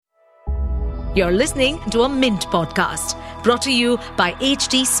You're listening to a Mint podcast brought to you by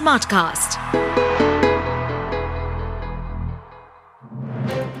HT Smartcast.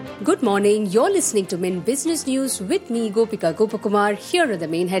 Good morning. You're listening to Mint Business News with me, Gopika Gopakumar. Here are the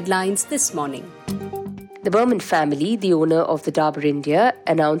main headlines this morning. The Burman family, the owner of the Dabur India,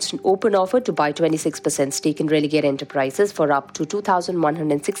 announced an open offer to buy 26% stake in Religare Enterprises for up to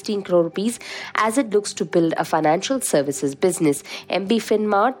 2,116 crore rupees as it looks to build a financial services business. MB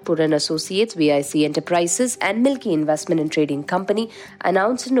Finmart, Puran Associates, VIC Enterprises and Milky Investment and Trading Company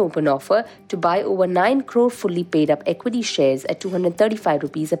announced an open offer to buy over 9 crore fully paid up equity shares at 235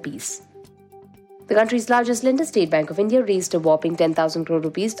 rupees apiece. The country's largest lender, State Bank of India, raised a whopping 10,000 crore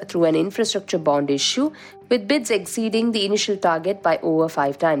rupees through an infrastructure bond issue, with bids exceeding the initial target by over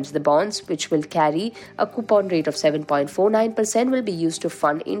 5 times. The bonds, which will carry a coupon rate of 7.49%, will be used to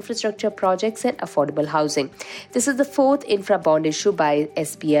fund infrastructure projects and affordable housing. This is the fourth infra bond issue by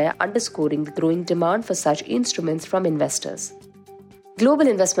SBI, underscoring the growing demand for such instruments from investors. Global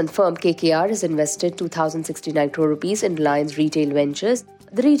investment firm KKR has invested 2,069 crore rupees in Reliance Retail Ventures,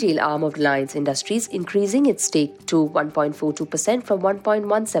 the retail arm of Reliance Industries, increasing its stake to 1.42% from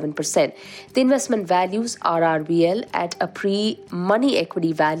 1.17%. The investment values RRVL at a pre-money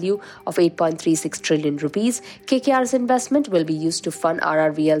equity value of 8.36 trillion rupees. KKR's investment will be used to fund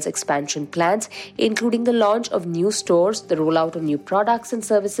RRVL's expansion plans, including the launch of new stores, the rollout of new products and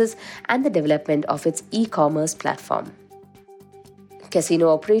services, and the development of its e-commerce platform. Casino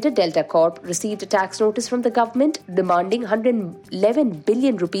operator Delta Corp received a tax notice from the government demanding 111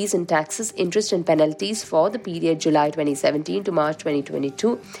 billion rupees in taxes, interest and penalties for the period July 2017 to March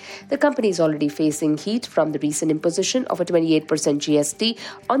 2022. The company is already facing heat from the recent imposition of a 28% GST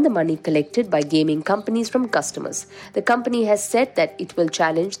on the money collected by gaming companies from customers. The company has said that it will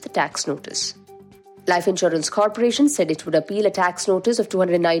challenge the tax notice. Life Insurance Corporation said it would appeal a tax notice of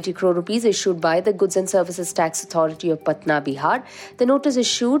 290 crore rupees issued by the Goods and Services Tax Authority of Patna, Bihar. The notice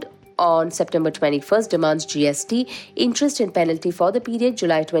issued on September 21st demands GST, interest and penalty for the period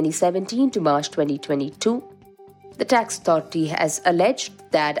July 2017 to March 2022. The tax authority has alleged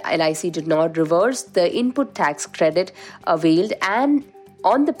that LIC did not reverse the input tax credit availed and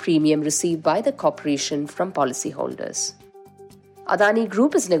on the premium received by the corporation from policyholders. Adani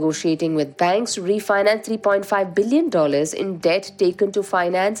Group is negotiating with banks to refinance $3.5 billion in debt taken to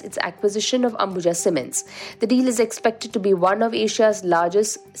finance its acquisition of Ambuja Cements. The deal is expected to be one of Asia's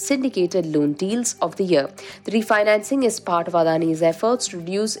largest syndicated loan deals of the year. The refinancing is part of Adani's efforts to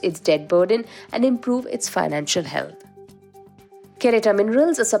reduce its debt burden and improve its financial health. Kereta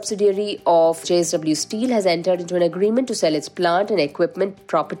Minerals, a subsidiary of JSW Steel, has entered into an agreement to sell its plant and equipment,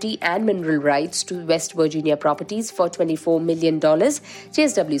 property and mineral rights to West Virginia Properties for $24 million.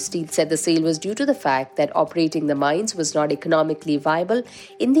 JSW Steel said the sale was due to the fact that operating the mines was not economically viable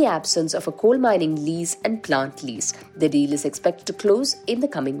in the absence of a coal mining lease and plant lease. The deal is expected to close in the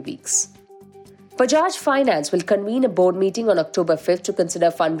coming weeks. Bajaj Finance will convene a board meeting on October 5th to consider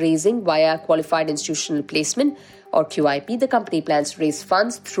fundraising via Qualified Institutional Placement or QIP. The company plans to raise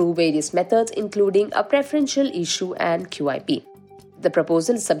funds through various methods, including a preferential issue and QIP. The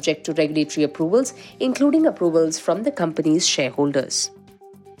proposal is subject to regulatory approvals, including approvals from the company's shareholders.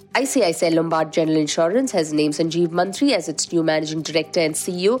 ICICI Lombard General Insurance has named Sanjeev Mantri as its new managing director and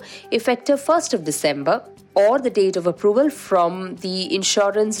CEO effective 1st of December. Or the date of approval from the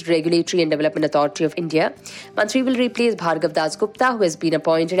Insurance Regulatory and Development Authority of India. Mantri will replace Bhargav Das Gupta, who has been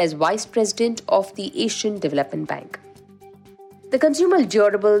appointed as Vice President of the Asian Development Bank. The consumer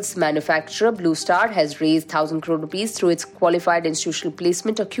durables manufacturer Blue Star has raised 1,000 crore rupees through its Qualified Institutional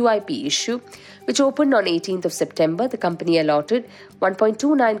Placement or QIP issue, which opened on 18th of September. The company allotted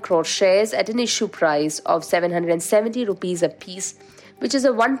 1.29 crore shares at an issue price of 770 rupees apiece, which is a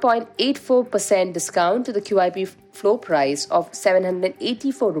 1.84% discount to the QIP floor price of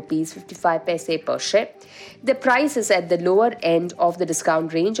 784 rupees 55 paise per share. The price is at the lower end of the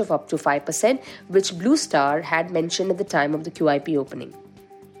discount range of up to 5%, which Blue Star had mentioned at the time of the QIP opening.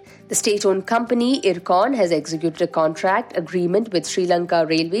 The state-owned company IRCON has executed a contract agreement with Sri Lanka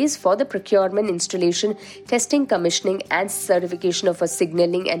Railways for the procurement, installation, testing, commissioning and certification of a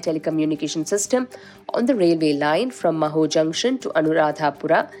signalling and telecommunication system on the railway line from Maho Junction to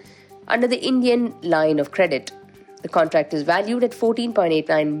Anuradhapura under the Indian line of credit. The contract is valued at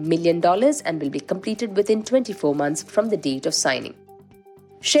 $14.89 million and will be completed within 24 months from the date of signing.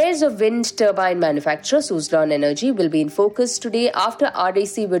 Shares of wind turbine manufacturer Suzlon Energy will be in focus today after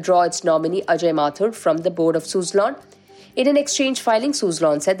RDC withdraw its nominee Ajay Mathur from the board of Suzlon. In an exchange filing,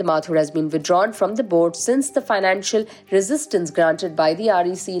 Suzlon said the Mathur has been withdrawn from the board since the financial resistance granted by the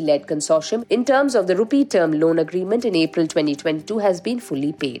REC-led consortium in terms of the rupee term loan agreement in April 2022 has been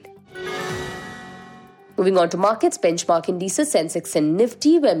fully paid. Moving on to markets, benchmark indices, Sensex and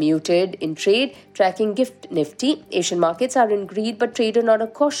Nifty were muted in trade, tracking Gift Nifty. Asian markets are in greed but traded on a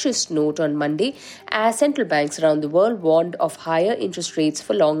cautious note on Monday as central banks around the world warned of higher interest rates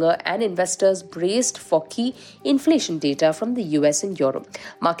for longer and investors braced for key inflation data from the US and Europe.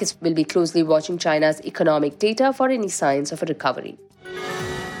 Markets will be closely watching China's economic data for any signs of a recovery.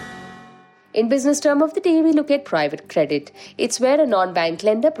 In business term of the day, we look at private credit. It's where a non-bank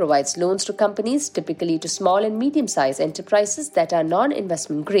lender provides loans to companies, typically to small and medium-sized enterprises that are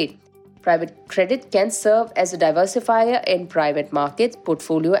non-investment grade. Private credit can serve as a diversifier in private markets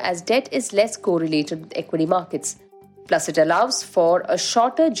portfolio as debt is less correlated with equity markets. Plus, it allows for a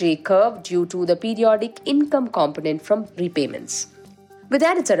shorter J-curve due to the periodic income component from repayments. With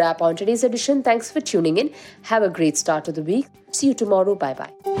that, it's a wrap on today's edition. Thanks for tuning in. Have a great start to the week. See you tomorrow.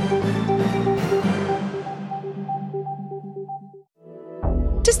 Bye-bye.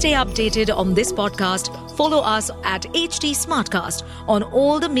 To stay updated on this podcast, follow us at HT Smartcast on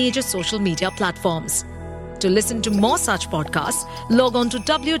all the major social media platforms. To listen to more such podcasts, log on to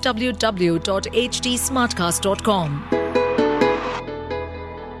www.htsmartcast.com.